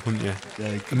chat to him, couldn't you?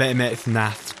 Yeah. Make some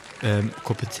nice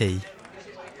cup of tea.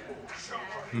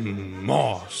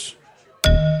 Morse.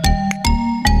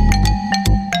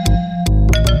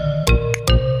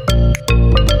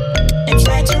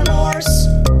 Inspector Morse.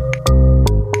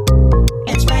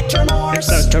 Inspector Morse.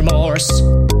 Inspector Morse.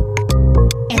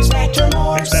 Inspector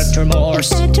Morse. Inspector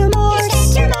Morse. Inspector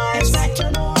Morse. Inspector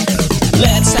Morse.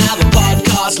 Let's have a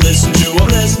podcast, listen to a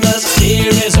Christmas. Here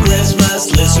is a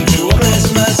Christmas, listen to a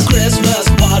Christmas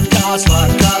podcast,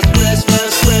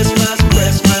 Christmas,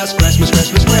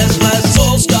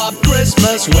 full stop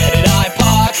Christmas, where did I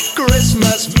park?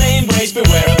 Christmas, main race,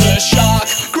 beware of the shark.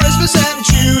 Christmas and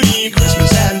Judy,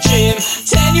 Christmas and Jim,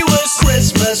 tenuous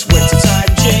Christmas,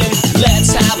 wintertime gin.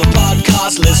 Let's have a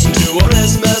podcast, listen to a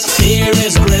Christmas. Here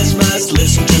is a Christmas,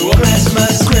 listen to a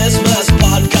Christmas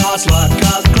podcast,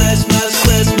 Christmas.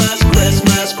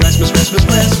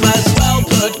 Well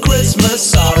put Christmas,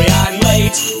 sorry I'm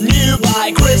late. New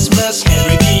by Christmas,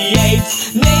 Henry VIII,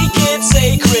 naked